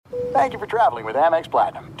Thank you for traveling with Amex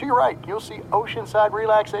Platinum. To your right, you'll see oceanside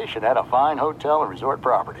relaxation at a fine hotel and resort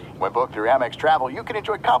property. When booked through Amex Travel, you can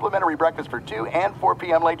enjoy complimentary breakfast for 2 and 4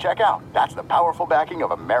 p.m. late checkout. That's the powerful backing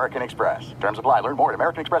of American Express. Terms apply. Learn more at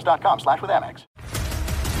americanexpress.com/withAmex.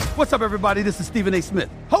 What's up, everybody? This is Stephen A. Smith,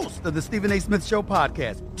 host of the Stephen A. Smith Show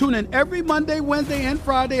podcast. Tune in every Monday, Wednesday, and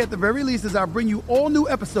Friday at the very least as I bring you all new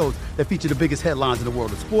episodes that feature the biggest headlines in the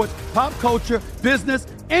world of sports, pop culture, business,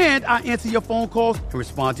 and I answer your phone calls and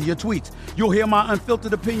respond to your tweets. You'll hear my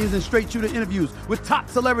unfiltered opinions and straight-shooter interviews with top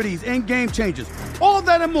celebrities and game changers. All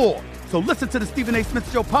that and more. So listen to the Stephen A.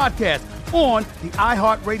 Smith Show podcast on the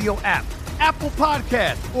iHeartRadio app, Apple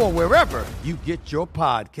Podcasts, or wherever you get your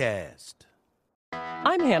podcast.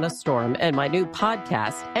 I'm Hannah Storm, and my new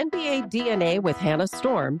podcast, NBA DNA with Hannah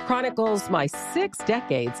Storm, chronicles my 6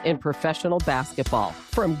 decades in professional basketball.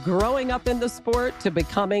 From growing up in the sport to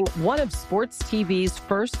becoming one of sports TV's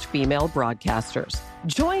first female broadcasters.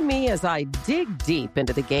 Join me as I dig deep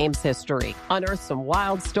into the game's history, unearth some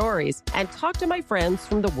wild stories, and talk to my friends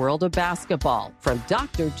from the world of basketball, from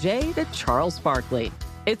Dr. J to Charles Barkley.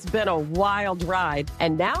 It's been a wild ride,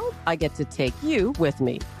 and now I get to take you with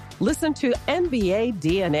me. Listen to NBA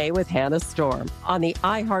DNA with Hannah Storm on the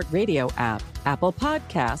iHeartRadio app, Apple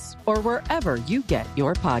Podcasts, or wherever you get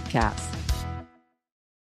your podcasts.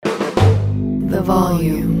 The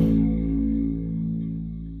Volume.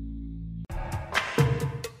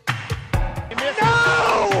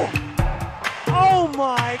 No! Oh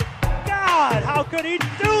my God! How could he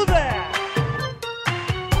do that?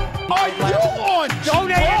 Are you on?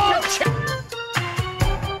 Don't answer.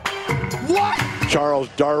 What? Charles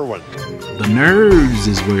Darwin. The nerves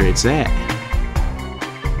is where it's at.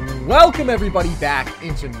 Welcome everybody back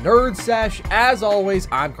into Nerd Sesh. As always,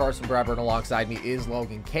 I'm Carson Bradburn. Alongside me is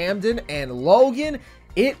Logan Camden. And Logan,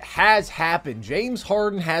 it has happened. James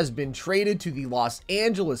Harden has been traded to the Los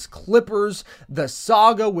Angeles Clippers. The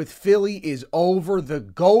saga with Philly is over. The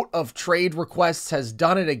GOAT of trade requests has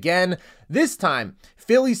done it again. This time,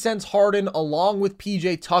 Philly sends Harden along with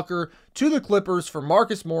PJ Tucker to the Clippers for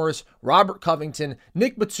Marcus Morris, Robert Covington,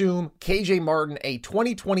 Nick Batum, KJ Martin, a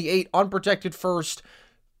 2028 unprotected first,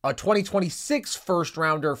 a 2026 first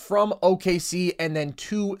rounder from OKC, and then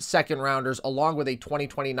 2 second rounders along with a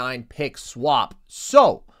 2029 pick swap.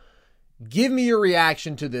 So, give me your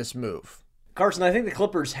reaction to this move. Carson, I think the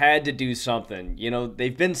Clippers had to do something. You know,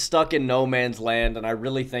 they've been stuck in no man's land, and I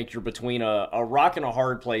really think you're between a rock and a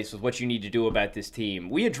hard place with what you need to do about this team.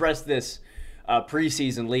 We addressed this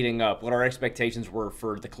preseason leading up, what our expectations were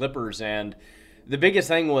for the Clippers, and the biggest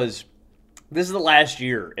thing was this is the last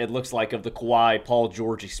year, it looks like, of the Kawhi, Paul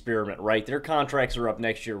George experiment, right? Their contracts are up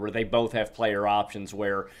next year where they both have player options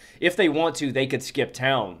where if they want to, they could skip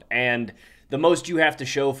town. And the most you have to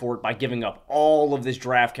show for it by giving up all of this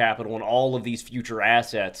draft capital and all of these future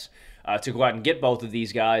assets to go out and get both of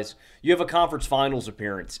these guys, you have a conference finals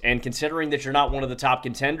appearance. And considering that you're not one of the top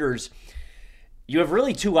contenders, you have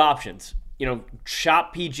really 2 options. You know,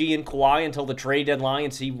 shop PG and Kawhi until the trade deadline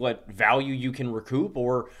and see what value you can recoup,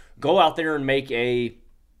 or go out there and make a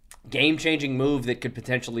game-changing move that could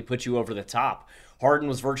potentially put you over the top. Harden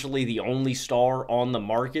was virtually the only star on the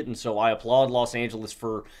market, and so I applaud Los Angeles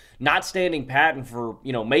for not standing pat and for,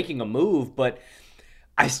 you know, making a move, but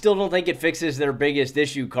I still don't think it fixes their biggest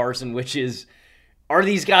issue, Carson, which is, are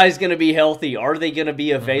these guys going to be healthy? Are they going to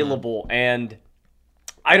be available? And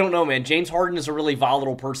I don't know, man. James Harden is a really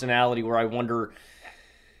volatile personality where I wonder,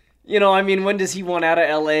 you know, I mean, when does he want out of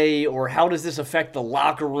LA, or how does this affect the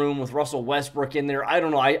locker room with Russell Westbrook in there? I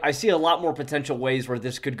don't know. I see a lot more potential ways where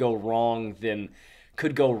this could go wrong than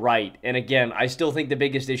could go right. And again, I still think the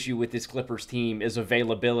biggest issue with this Clippers team is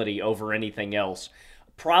availability over anything else.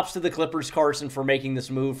 Props to the Clippers, Carson, for making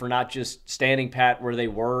this move, for not just standing pat where they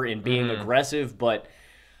were and being aggressive, but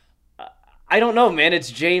I don't know, man.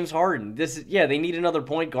 It's James Harden. They need another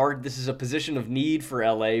point guard. This is a position of need for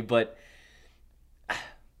LA, but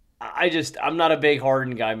I'm not a big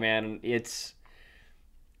Harden guy, man.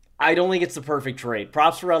 I don't think it's the perfect trade.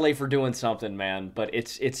 Props for LA for doing something, man, but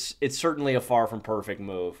it's certainly a far from perfect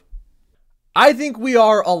move. I think we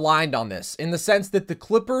are aligned on this in the sense that the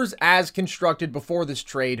Clippers, as constructed before this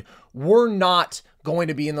trade, were not going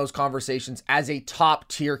to be in those conversations as a top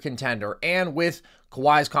tier contender. And with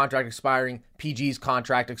Kawhi's contract expiring, PG's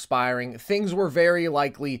contract expiring, things were very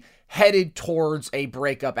likely headed towards a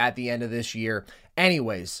breakup at the end of this year.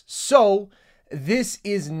 Anyways, so this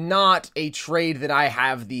is not a trade that I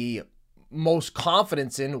have the most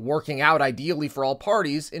confidence in working out ideally for all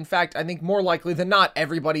parties. In fact, I think more likely than not,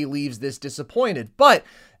 everybody leaves this disappointed. But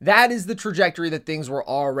that is the trajectory that things were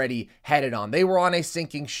already headed on. They were on a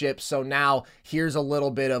sinking ship, so now here's a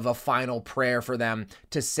little bit of a final prayer for them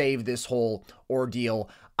to save this whole ordeal.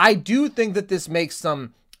 I do think that this makes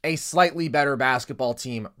them a slightly better basketball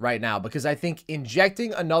team right now, because I think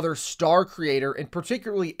injecting another star creator, and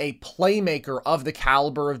particularly a playmaker of the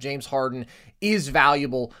caliber of James Harden, is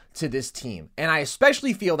valuable to this team. And I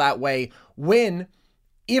especially feel that way when,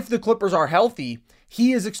 if the Clippers are healthy,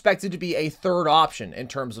 he is expected to be a third option in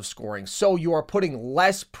terms of scoring. So you are putting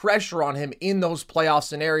less pressure on him in those playoff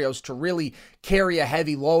scenarios to really carry a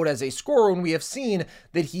heavy load as a scorer, when we have seen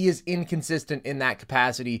that he is inconsistent in that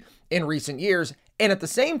capacity in recent years. And at the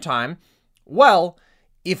same time, well,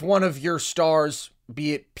 if one of your stars,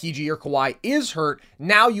 be it PG or Kawhi, is hurt,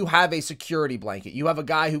 now you have a security blanket. You have a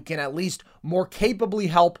guy who can at least more capably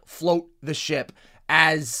help float the ship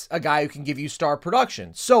as a guy who can give you star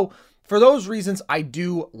production. So for those reasons, I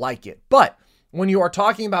do like it. But when you are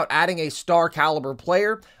talking about adding a star caliber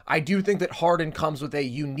player, I do think that Harden comes with a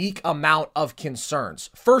unique amount of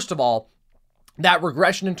concerns. First of all, that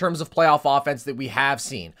regression in terms of playoff offense that we have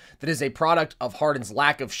seen, that is a product of Harden's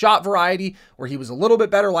lack of shot variety, where he was a little bit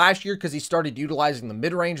better last year because he started utilizing the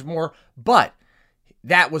mid-range more, but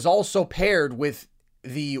that was also paired with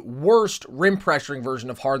the worst rim pressuring version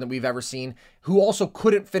of Harden that we've ever seen, who also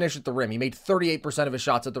couldn't finish at the rim. He made 38% of his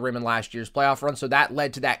shots at the rim in last year's playoff run, so that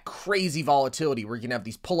led to that crazy volatility where you can have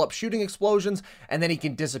these pull-up shooting explosions, and then he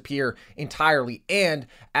can disappear entirely. And,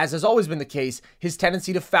 as has always been the case, his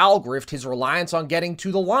tendency to foul grift, his reliance on getting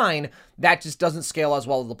to the line, that just doesn't scale as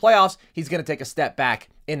well as the playoffs. He's going to take a step back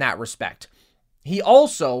in that respect. He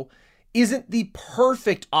also isn't the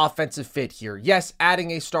perfect offensive fit here. Yes,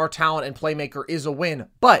 adding a star talent and playmaker is a win,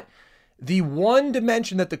 but the one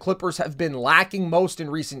dimension that the Clippers have been lacking most in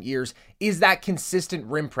recent years is that consistent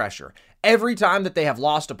rim pressure. Every time that they have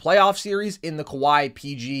lost a playoff series in the Kawhi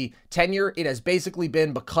PG tenure, it has basically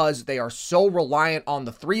been because they are so reliant on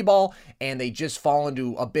the three ball and they just fall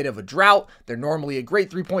into a bit of a drought. They're normally a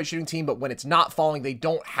great three-point shooting team, but when it's not falling, they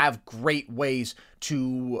don't have great ways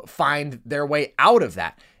to find their way out of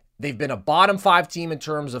that. They've been a bottom 5 team in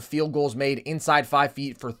terms of field goals made inside 5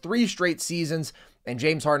 feet for 3 straight seasons. And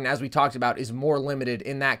James Harden, as we talked about, is more limited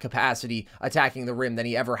in that capacity attacking the rim than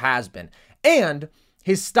he ever has been. And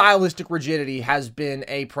his stylistic rigidity has been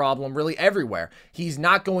a problem really everywhere. He's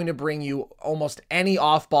not going to bring you almost any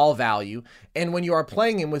off-ball value. And when you are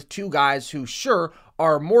playing him with two guys who, sure,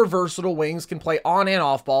 are more versatile wings, can play on and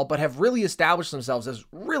off ball, but have really established themselves as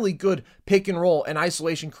really good pick and roll and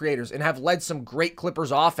isolation creators and have led some great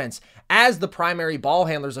Clippers offense as the primary ball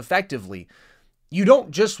handlers effectively, you don't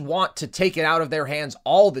just want to take it out of their hands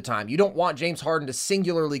all the time. You don't want James Harden to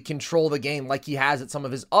singularly control the game like he has at some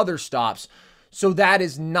of his other stops. So that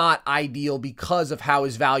is not ideal because of how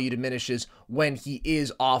his value diminishes when he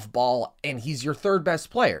is off ball and he's your third best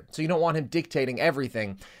player. So you don't want him dictating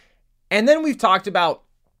everything. And then we've talked about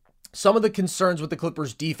some of the concerns with the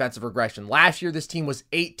Clippers' defensive regression. Last year, this team was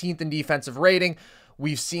 18th in defensive rating.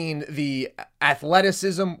 We've seen the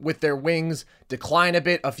athleticism with their wings decline a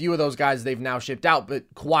bit. A few of those guys they've now shipped out,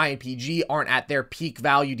 but Kawhi and PG aren't at their peak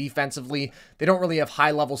value defensively. They don't really have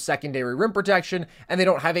high-level secondary rim protection, and they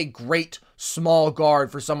don't have a great small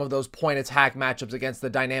guard for some of those point attack matchups against the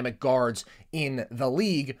dynamic guards in the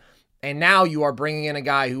league. And now you are bringing in a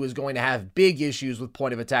guy who is going to have big issues with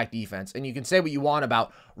point of attack defense. And you can say what you want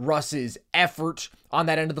about Russ's effort on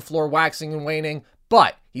that end of the floor, waxing and waning,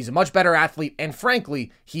 but he's a much better athlete. And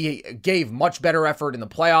frankly, he gave much better effort in the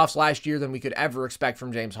playoffs last year than we could ever expect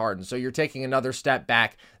from James Harden. So you're taking another step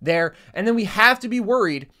back there. And then we have to be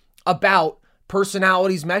worried about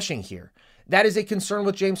personalities meshing here. That is a concern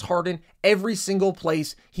with James Harden every single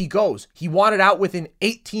place he goes. He wanted out within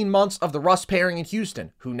 18 months of the Russ pairing in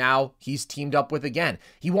Houston, who now he's teamed up with again.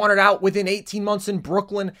 He wanted out within 18 months in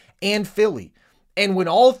Brooklyn and Philly. And when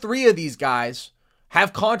all three of these guys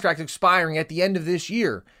have contracts expiring at the end of this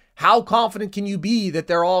year, how confident can you be that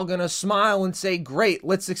they're all going to smile and say, great,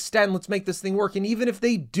 let's extend, let's make this thing work? And even if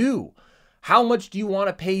they do, how much do you want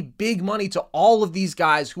to pay big money to all of these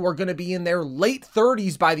guys who are going to be in their late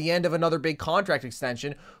 30s by the end of another big contract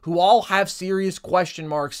extension, who all have serious question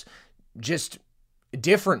marks, just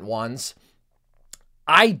different ones?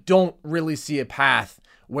 I don't really see a path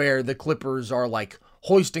where the Clippers are like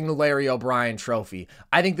hoisting the Larry O'Brien trophy.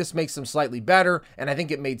 I think this makes them slightly better, and I think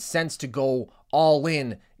it made sense to go all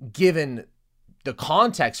in given the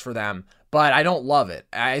context for them, but I don't love it.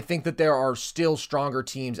 I think that there are still stronger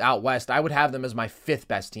teams out west. I would have them as my 5th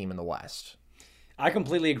best team in the West. I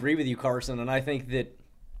completely agree with you, Carson, and I think that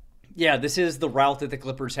Yeah, this is the route that the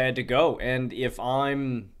Clippers had to go. And if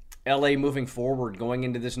I'm LA moving forward, going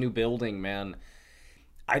into this new building, man,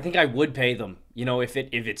 I think I would pay them. If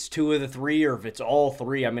it's two of the three or if it's all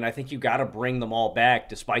three, I mean, I think you got to bring them all back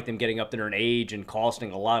despite them getting up there in age and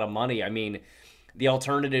costing a lot of money. I mean, the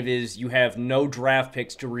alternative is you have no draft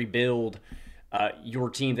picks to rebuild your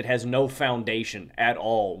team that has no foundation at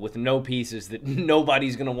all, with no pieces that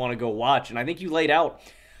nobody's going to want to go watch. And I think you laid out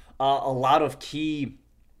a lot of key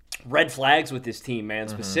red flags with this team, man.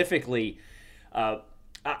 Specifically,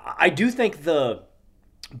 I do think the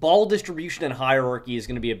ball distribution and hierarchy is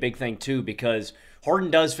going to be a big thing too, because Harden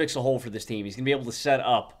does fix a hole for this team. He's going to be able to set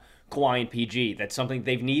up Kawhi and PG. That's something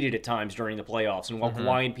they've needed at times during the playoffs. And while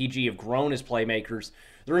Kawhi and PG have grown as playmakers,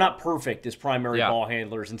 they're not perfect as primary ball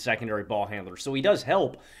handlers and secondary ball handlers. So he does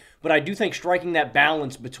help. But I do think striking that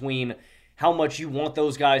balance between how much you want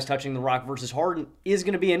those guys touching the rock versus Harden is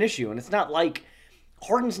going to be an issue. And it's not like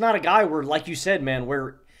Harden's not a guy where, like you said, man,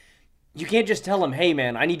 where you can't just tell him, hey,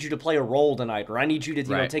 man, I need you to play a role tonight, or I need you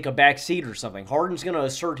to take a back seat or something. Harden's going to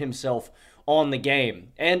assert himself on the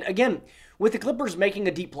game. And again, with the Clippers making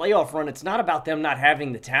a deep playoff run, it's not about them not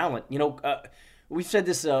having the talent. We've said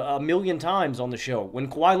this a million times on the show. When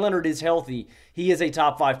Kawhi Leonard is healthy, he is a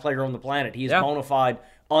top 5 player on the planet. He is bona fide,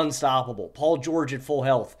 unstoppable. Paul George at full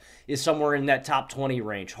health is somewhere in that top 20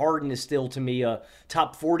 range. Harden is still, to me, a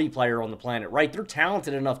top 40 player on the planet, right? They're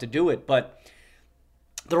talented enough to do it, but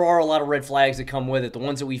there are a lot of red flags that come with it, the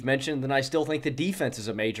ones that we've mentioned, and I still think the defense is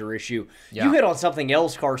a major issue. Yeah. You hit on something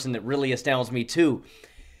else, Carson, that really astounds me too.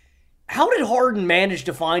 How did Harden manage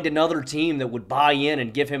to find another team that would buy in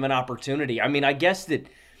and give him an opportunity? I mean, I guess that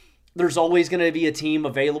there's always going to be a team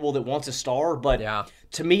available that wants a star, but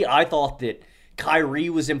to me, I thought that Kyrie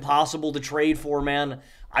was impossible to trade for, man.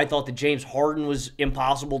 I thought that James Harden was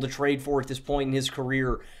impossible to trade for at this point in his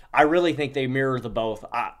career. I really think they mirror the both.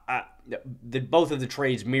 Both of the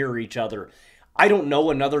trades mirror each other. I don't know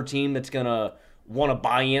another team that's going to want to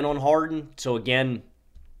buy in on Harden. So again,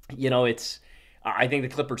 I think the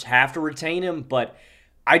Clippers have to retain him, but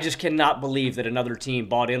I just cannot believe that another team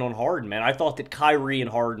bought in on Harden, man. I thought that Kyrie and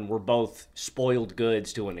Harden were both spoiled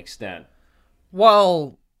goods to an extent.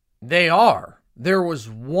 Well, they are. There was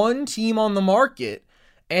one team on the market,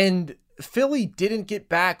 and Philly didn't get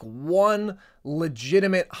back one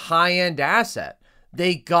legitimate high-end asset.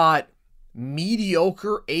 They got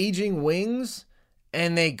mediocre aging wings,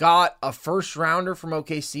 and they got a first-rounder from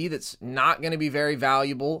OKC that's not going to be very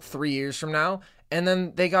valuable 3 years from now, and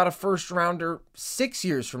then they got a first-rounder 6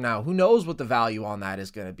 years from now. Who knows what the value on that is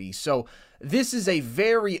going to be? So this is a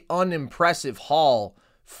very unimpressive haul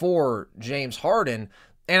for James Harden,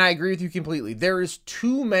 and I agree with you completely. There is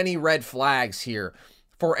too many red flags here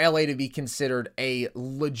for LA to be considered a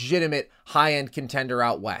legitimate high-end contender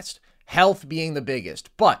out west. Health being the biggest,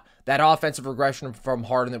 but that offensive regression from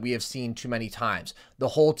Harden that we have seen too many times. The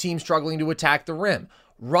whole team struggling to attack the rim.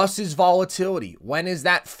 Russ's volatility. When is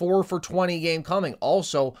that 4 for 20 game coming?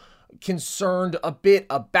 Also concerned a bit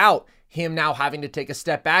about him now having to take a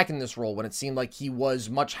step back in this role when it seemed like he was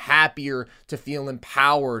much happier to feel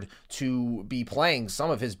empowered to be playing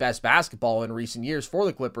some of his best basketball in recent years for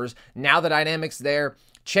the Clippers. Now the dynamics there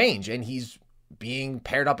change, and he's being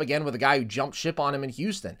paired up again with a guy who jumped ship on him in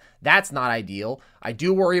Houston. That's not ideal. I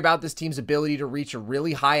do worry about this team's ability to reach a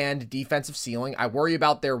really high-end defensive ceiling. I worry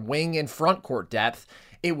about their wing and front court depth.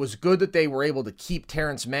 It was good that they were able to keep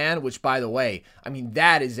Terrence Mann, which, by the way, I mean,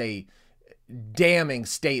 that is a damning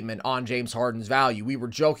statement on James Harden's value. We were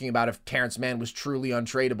joking about if Terrence Mann was truly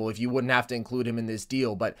untradeable, if you wouldn't have to include him in this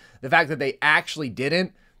deal, but the fact that they actually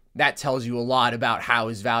didn't, that tells you a lot about how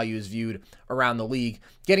his value is viewed around the league.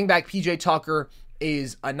 Getting back PJ Tucker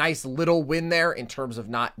is a nice little win there in terms of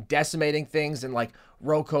not decimating things. And like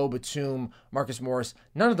Rocco, Batum, Marcus Morris,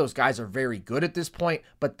 none of those guys are very good at this point,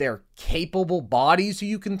 but they're capable bodies who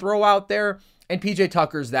you can throw out there. And PJ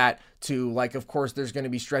Tucker's that too. Like, of course, there's going to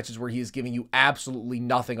be stretches where he is giving you absolutely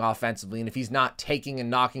nothing offensively. And if he's not taking and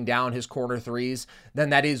knocking down his corner threes,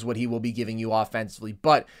 then that is what he will be giving you offensively.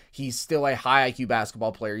 But he's still a high IQ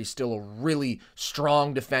basketball player. He's still a really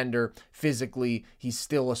strong defender physically. He's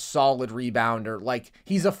still a solid rebounder. Like,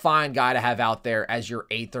 he's a fine guy to have out there as your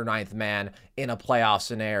 8th or 9th man in a playoff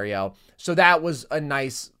scenario. So that was a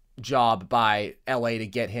nice job by LA to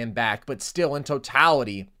get him back. But still, in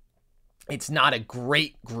totality, it's not a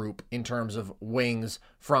great group in terms of wings,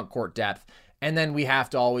 front court depth. And then we have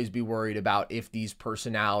to always be worried about if these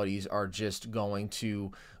personalities are just going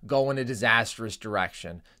to go in a disastrous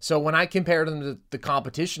direction. So when I compare them to the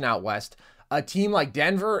competition out west, a team like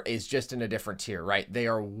Denver is just in a different tier, right? They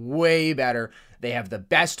are way better. They have the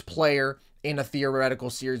best player in a theoretical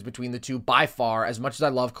series between the two by far. As much as I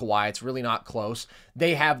love Kawhi, it's really not close.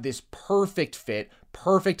 They have this perfect fit,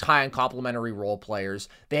 perfect high-end complementary role players.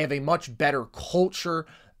 They have a much better culture.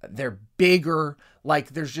 They're bigger. Like,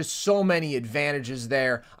 there's just so many advantages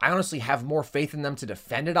there. I honestly have more faith in them to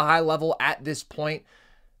defend at a high level at this point.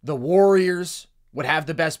 The Warriors would have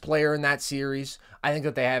the best player in that series. I think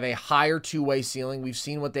that they have a higher two-way ceiling. We've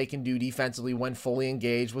seen what they can do defensively when fully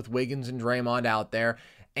engaged with Wiggins and Draymond out there.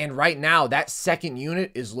 And right now, that second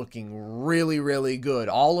unit is looking really, really good.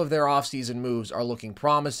 All of their offseason moves are looking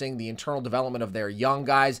promising. The internal development of their young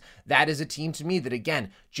guys, that is a team to me that,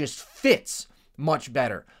 again, just fits much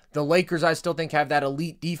better. The Lakers, I still think, have that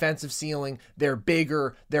elite defensive ceiling. They're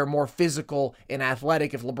bigger. They're more physical and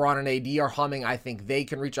athletic. If LeBron and AD are humming, I think they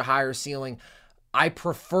can reach a higher ceiling. I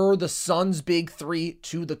prefer the Suns' big three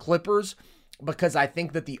to the Clippers because I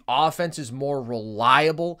think that the offense is more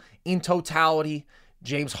reliable in totality.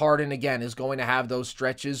 James Harden, again, is going to have those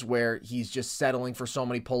stretches where he's just settling for so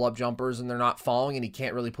many pull-up jumpers and they're not falling and he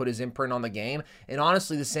can't really put his imprint on the game. And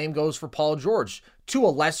honestly, the same goes for Paul George to a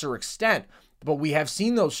lesser extent. But we have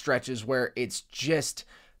seen those stretches where it's just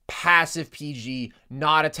passive PG,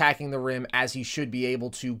 not attacking the rim as he should be able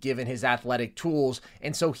to given his athletic tools.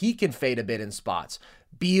 And so he can fade a bit in spots.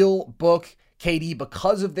 Beal, Book, KD,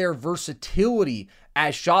 because of their versatility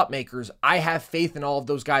as shot makers, I have faith in all of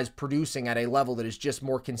those guys producing at a level that is just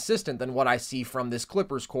more consistent than what I see from this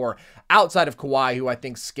Clippers core outside of Kawhi, who I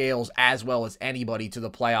think scales as well as anybody to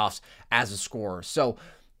the playoffs as a scorer. So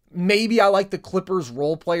maybe I like the Clippers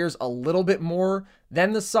role players a little bit more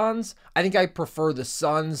than the Suns. I think I prefer the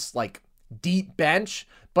Suns like deep bench,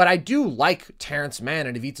 but I do like Terrence Mann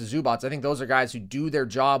and Ivica Zubac. I think those are guys who do their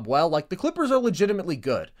job well. Like the Clippers are legitimately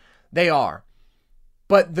good. They are.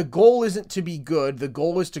 But the goal isn't to be good. The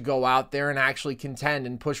goal is to go out there and actually contend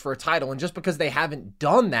and push for a title. And just because they haven't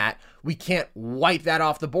done that, we can't wipe that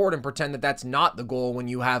off the board and pretend that that's not the goal when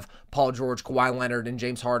you have Paul George, Kawhi Leonard, and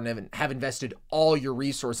James Harden have invested all your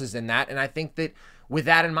resources in that. And I think that with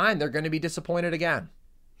that in mind, they're going to be disappointed again.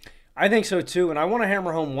 I think so too. And I want to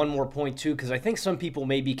hammer home one more point too, because I think some people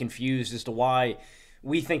may be confused as to why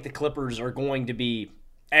we think the Clippers are going to be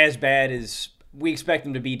as bad as we expect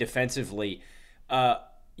them to be defensively.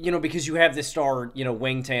 Because you have this star,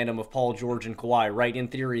 wing tandem of Paul George and Kawhi, right? In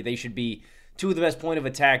theory, they should be two of the best point of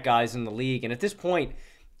attack guys in the league. And at this point,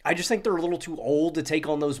 I just think they're a little too old to take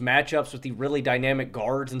on those matchups with the really dynamic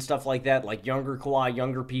guards and stuff like that. Like younger Kawhi,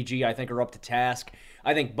 younger PG, I think are up to task.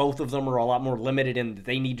 I think both of them are a lot more limited in that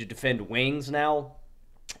they need to defend wings now.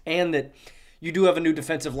 And that you do have a new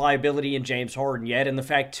defensive liability in James Harden yet. And the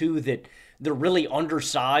fact, too, that they're really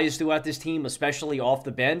undersized throughout this team, especially off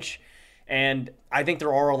the bench. And I think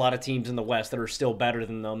there are a lot of teams in the West that are still better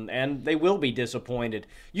than them, and they will be disappointed.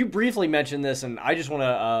 You briefly mentioned this, and I just want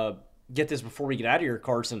to get this before we get out of here,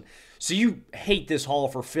 Carson. So you hate this haul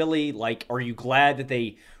for Philly. Like, are you glad that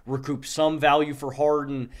they recoup some value for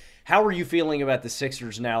Harden? How are you feeling about the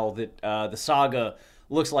Sixers now that the saga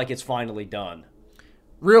looks like it's finally done?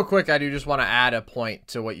 Real quick, I do just want to add a point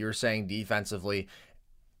to what you were saying defensively.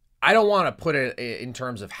 I don't want to put it in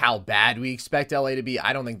terms of how bad we expect LA to be.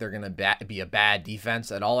 I don't think they're going to be a bad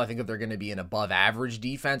defense at all. I think that they're going to be an above average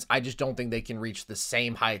defense. I just don't think they can reach the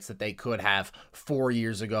same heights that they could have 4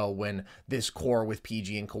 years ago when this core with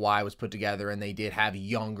PG and Kawhi was put together and they did have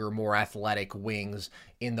younger, more athletic wings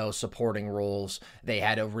in those supporting roles. They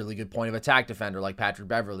had a really good point of attack defender like Patrick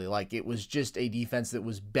Beverley. Like, it was just a defense that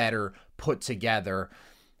was better put together.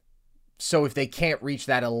 So if they can't reach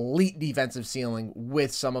that elite defensive ceiling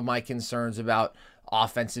with some of my concerns about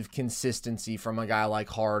offensive consistency from a guy like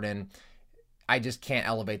Harden, I just can't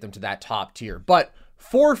elevate them to that top tier. But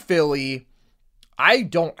for Philly, I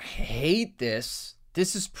don't hate this.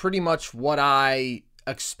 This is pretty much what I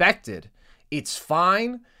expected. It's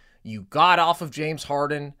fine. You got off of James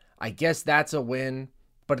Harden. I guess that's a win.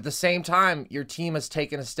 But at the same time, your team has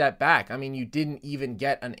taken a step back. I mean, you didn't even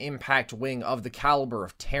get an impact wing of the caliber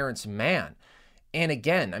of Terrence Mann. And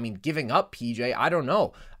again, I mean, giving up PJ, I don't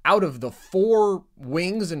know. Out of the 4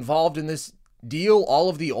 wings involved in this deal, all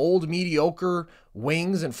of the old mediocre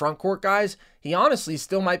wings and front court guys, he honestly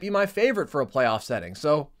still might be my favorite for a playoff setting.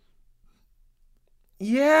 So,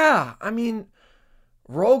 yeah, I mean,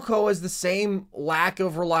 Rocco has the same lack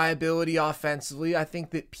of reliability offensively. I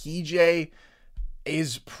think that PJ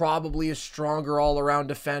is probably a stronger all-around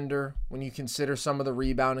defender when you consider some of the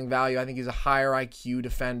rebounding value. I think he's a higher IQ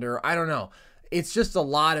defender. I don't know. It's just a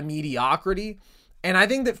lot of mediocrity. And I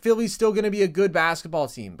think that Philly's still going to be a good basketball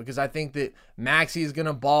team because I think that Maxey is going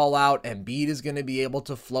to ball out and Embiid is going to be able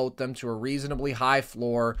to float them to a reasonably high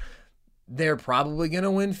floor. they're probably going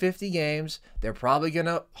to win 50 games. They're probably going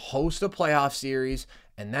to host a playoff series,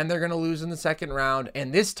 and then they're going to lose in the second round.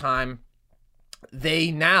 And this time, they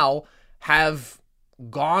now have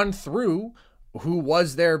gone through who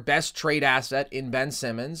was their best trade asset in Ben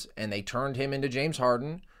Simmons, and they turned him into James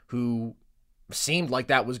Harden, who seemed like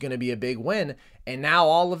that was going to be a big win. And now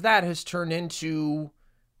all of that has turned into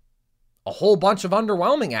a whole bunch of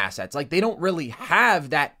underwhelming assets. Like, they don't really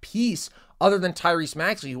have that piece other than Tyrese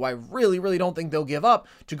Maxey, who I really, really don't think they'll give up,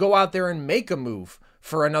 to go out there and make a move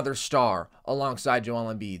for another star alongside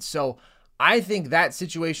Joel Embiid. So I think that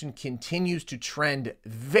situation continues to trend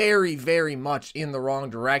very, very much in the wrong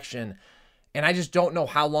direction. And I just don't know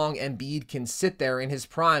how long Embiid can sit there in his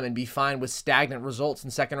prime and be fine with stagnant results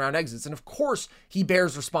and second-round exits. And of course, he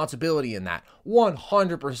bears responsibility in that.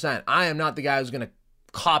 100%. I am not the guy who's going to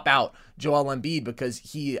cop out Joel Embiid because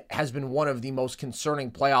he has been one of the most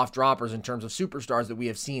concerning playoff droppers in terms of superstars that we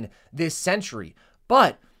have seen this century.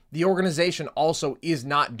 But the organization also is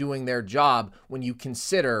not doing their job when you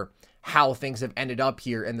consider how things have ended up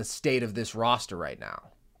here and the state of this roster right now.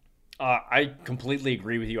 I completely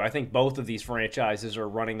agree with you. I think both of these franchises are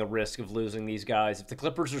running the risk of losing these guys. If the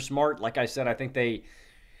Clippers are smart, like I said, I think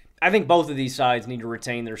both of these sides need to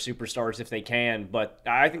retain their superstars if they can, but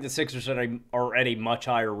I think the Sixers are at a much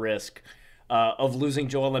higher risk of losing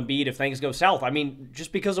Joel Embiid if things go south. I mean,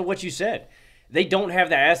 just because of what you said. They don't have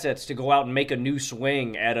the assets to go out and make a new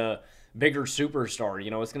swing at a bigger superstar. You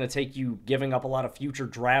know, it's going to take you giving up a lot of future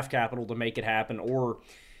draft capital to make it happen, or,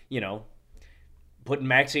 you know, putting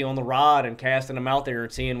Maxey on the rod and casting him out there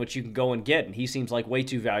and seeing what you can go and get. And he seems like way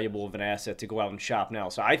too valuable of an asset to go out and shop now.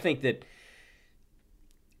 So I think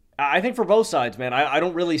for both sides, man, I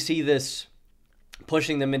don't really see this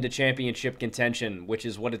pushing them into championship contention, which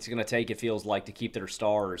is what it's going to take, it feels like, to keep their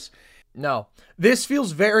stars. No, this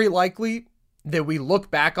feels very likely that we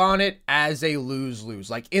look back on it as a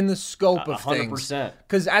lose-lose, like in the scope of 100%. things.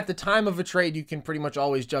 Because at the time of a trade, you can pretty much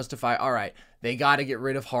always justify, all right, they got to get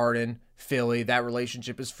rid of Harden. Philly, that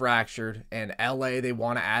relationship is fractured, and LA, they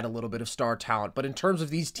want to add a little bit of star talent. But in terms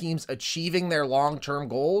of these teams achieving their long-term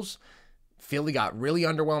goals, Philly got really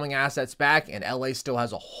underwhelming assets back, and LA still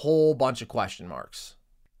has a whole bunch of question marks.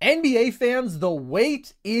 NBA fans, the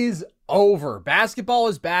wait is over. Basketball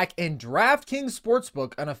is back, and DraftKings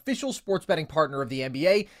Sportsbook, an official sports betting partner of the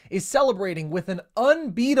NBA, is celebrating with an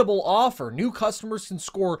unbeatable offer. New customers can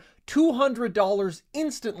score $200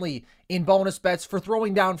 instantly in bonus bets for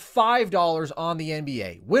throwing down $5 on the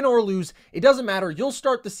NBA. Win or lose, it doesn't matter. You'll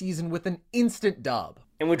start the season with an instant dub.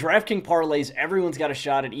 And with DraftKings parlays, everyone's got a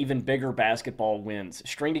shot at even bigger basketball wins.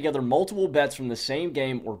 String together multiple bets from the same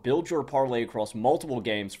game or build your parlay across multiple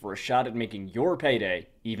games for a shot at making your payday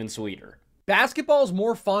even sweeter. Basketball is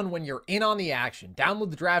more fun when you're in on the action.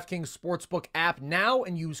 Download the DraftKings Sportsbook app now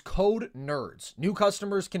and use code NERDS. New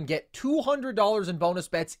customers can get $200 in bonus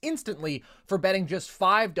bets instantly for betting just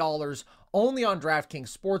 $5 only on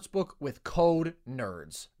DraftKings Sportsbook with code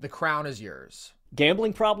NERDS. The crown is yours.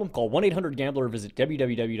 Gambling problem? Call 1-800-GAMBLER or visit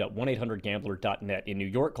www.1800gambler.net. In New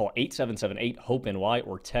York, call 877-8-HOPE-NY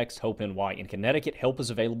or text HOPE-NY. In Connecticut, help is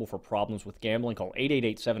available for problems with gambling. Call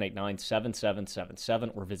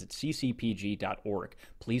 888-789-7777 or visit ccpg.org.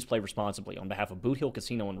 Please play responsibly. On behalf of Boot Hill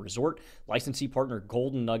Casino and Resort, licensee partner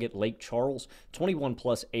Golden Nugget Lake Charles, 21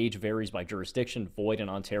 plus, age varies by jurisdiction, void in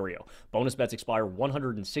Ontario. Bonus bets expire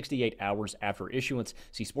 168 hours after issuance.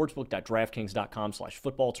 See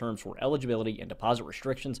sportsbook.draftkings.com/football terms for eligibility and deposit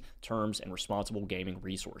restrictions, terms, and responsible gaming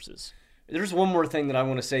resources. There's one more thing that I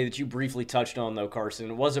want to say that you briefly touched on, though, Carson.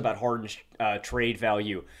 It was about Harden's trade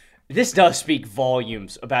value. This does speak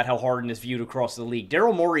volumes about how Harden is viewed across the league.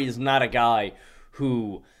 Daryl Morey is not a guy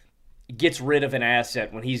who gets rid of an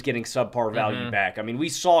asset when he's getting subpar value back. I mean, we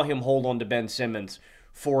saw him hold on to Ben Simmons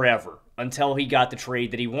forever until he got the trade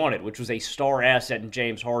that he wanted, which was a star asset in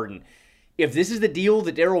James Harden. If this is the deal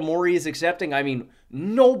that Daryl Morey is accepting, I mean,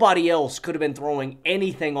 nobody else could have been throwing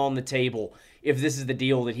anything on the table if this is the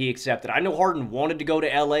deal that he accepted. I know Harden wanted to go to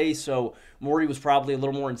LA, so Morey was probably a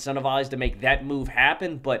little more incentivized to make that move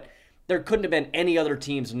happen, but there couldn't have been any other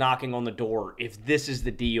teams knocking on the door if this is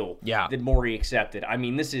the deal that Morey accepted. I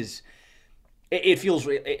mean, it feels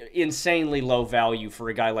insanely low value for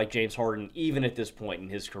a guy like James Harden, even at this point in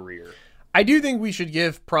his career. I do think we should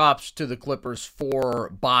give props to the Clippers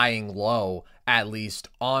for buying low, at least,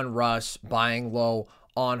 on Russ, buying low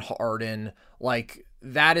on Harden. Like,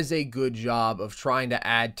 that is a good job of trying to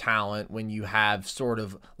add talent when you have sort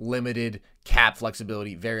of limited cap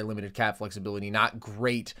flexibility, very limited cap flexibility, not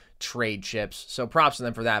great trade chips. So props to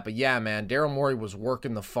them for that. But yeah, man, Daryl Morey was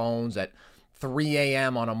working the phones at 3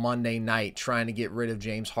 a.m. on a Monday night trying to get rid of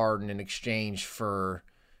James Harden in exchange for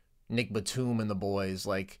Nick Batum and the boys.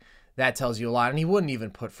 Like, that tells you a lot. And he wouldn't even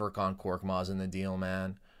put Furkan Korkmaz in the deal,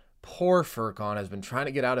 man. Poor Furkan has been trying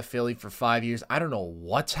to get out of Philly for 5 years. I don't know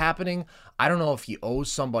what's happening. I don't know if he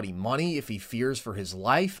owes somebody money, if he fears for his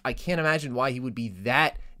life. I can't imagine why he would be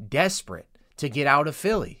that desperate to get out of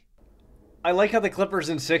Philly. I like how the Clippers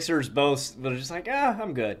and Sixers both were just like,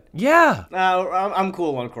 I'm good. Yeah. I'm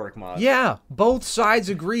cool on Korkmaz. Yeah. Both sides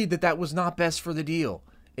agreed that was not best for the deal,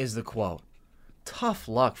 is the quote. Tough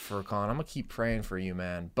luck, Furkan. I'm going to keep praying for you,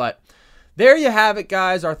 man. But there you have it,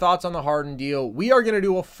 guys. Our thoughts on the Harden deal. We are going to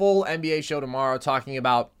do a full NBA show tomorrow talking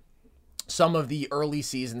about some of the early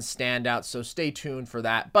season standouts, so stay tuned for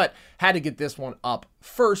that. But had to get this one up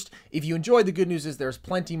first. If you enjoyed, the good news is there's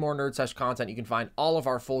plenty more Nerd Sesh content. You can find all of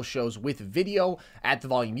our full shows with video at the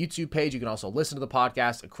Volume YouTube page. You can also listen to the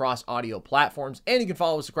podcast across audio platforms, and you can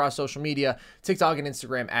follow us across social media, TikTok and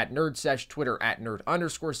Instagram at Nerd Sesh, Twitter at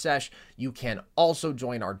Nerd_Sesh. You can also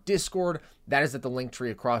join our Discord. That is at the link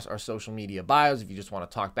tree across our social media bios if you just want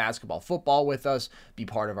to talk basketball, football with us, be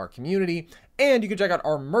part of our community. And you can check out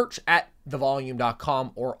our merch at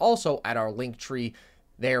thevolume.com or also at our link tree.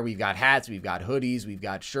 There we've got hats, we've got hoodies, we've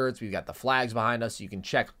got shirts, we've got the flags behind us. So you can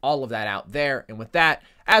check all of that out there. And with that,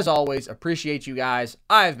 as always, appreciate you guys.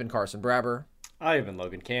 I've been Carson Brabber. I've been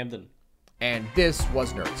Logan Camden. And this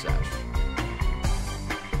was Nerd Sesh.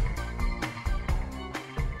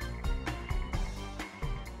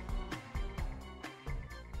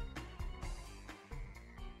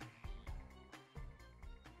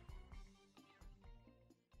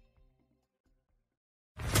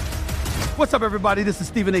 What's up, everybody? This is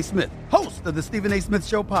Stephen A. Smith, host of the Stephen A. Smith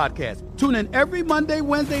Show podcast. Tune in every Monday,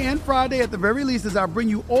 Wednesday, and Friday at the very least as I bring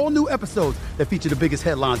you all new episodes that feature the biggest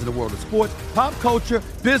headlines in the world of sports, pop culture,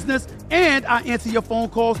 business, and I answer your phone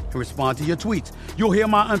calls and respond to your tweets. You'll hear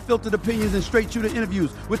my unfiltered opinions and straight-shooter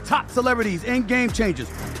interviews with top celebrities and game changers.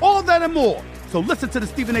 All that and more. So listen to the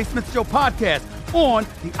Stephen A. Smith Show podcast on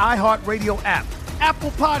the iHeartRadio app, Apple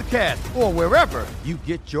Podcasts, or wherever you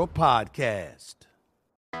get your podcast.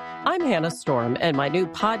 I'm Hannah Storm, and my new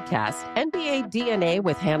podcast, NBA DNA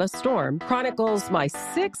with Hannah Storm, chronicles my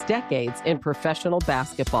 6 decades in professional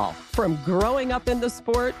basketball. From growing up in the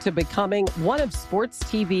sport to becoming one of sports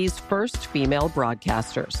TV's first female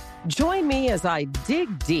broadcasters. Join me as I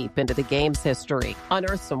dig deep into the game's history,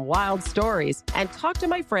 unearth some wild stories, and talk to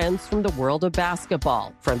my friends from the world of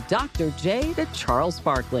basketball, from Dr. J to Charles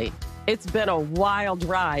Barkley. It's been a wild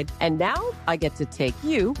ride, and now I get to take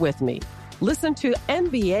you with me. Listen to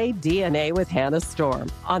NBA DNA with Hannah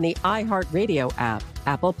Storm on the iHeartRadio app,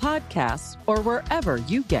 Apple Podcasts, or wherever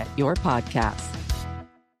you get your podcasts.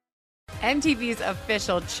 MTV's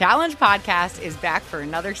official Challenge podcast is back for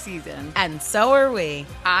another season. And so are we.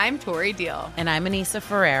 I'm Tori Deal. And I'm Anissa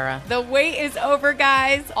Ferreira. The wait is over,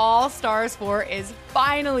 guys. All Stars 4 is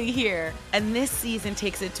finally here. And this season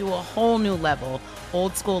takes it to a whole new level.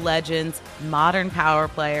 Old school legends, modern power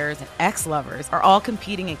players, and ex-lovers are all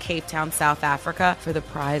competing in Cape Town, South Africa for the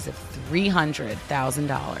prize of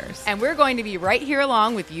 $300,000. And we're going to be right here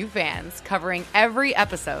along with you fans, covering every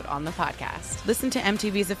episode on the podcast. Listen to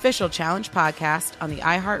MTV's official Challenge podcast on the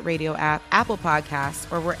iHeartRadio app, Apple Podcasts,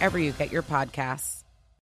 or wherever you get your podcasts.